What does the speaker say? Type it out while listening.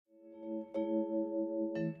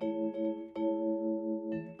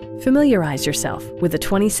Familiarize yourself with the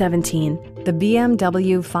 2017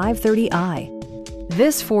 BMW 530i.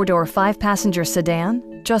 This four-door, five-passenger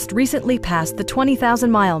sedan just recently passed the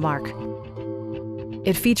 20,000-mile mark.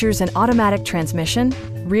 It features an automatic transmission,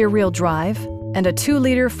 rear-wheel drive, and a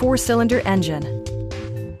 2-liter four-cylinder engine.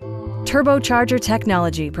 Turbocharger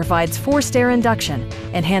technology provides forced air induction,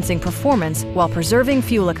 enhancing performance while preserving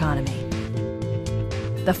fuel economy.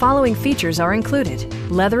 The following features are included: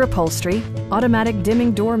 leather upholstery, automatic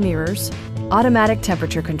dimming door mirrors, automatic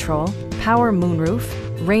temperature control, power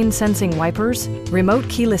moonroof, rain-sensing wipers, remote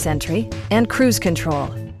keyless entry, and cruise control.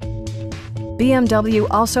 BMW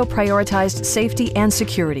also prioritized safety and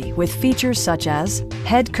security with features such as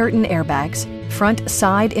head curtain airbags, front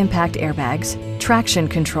side impact airbags, traction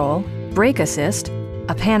control, brake assist,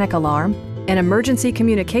 a panic alarm, an emergency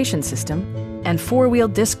communication system, and four-wheel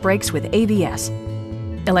disc brakes with ABS.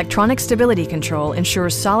 Electronic stability control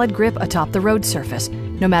ensures solid grip atop the road surface,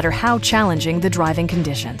 no matter how challenging the driving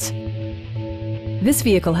conditions. This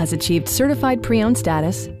vehicle has achieved certified pre-owned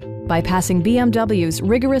status by passing BMW's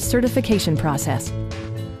rigorous certification process.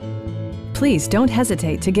 Please don't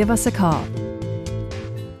hesitate to give us a call.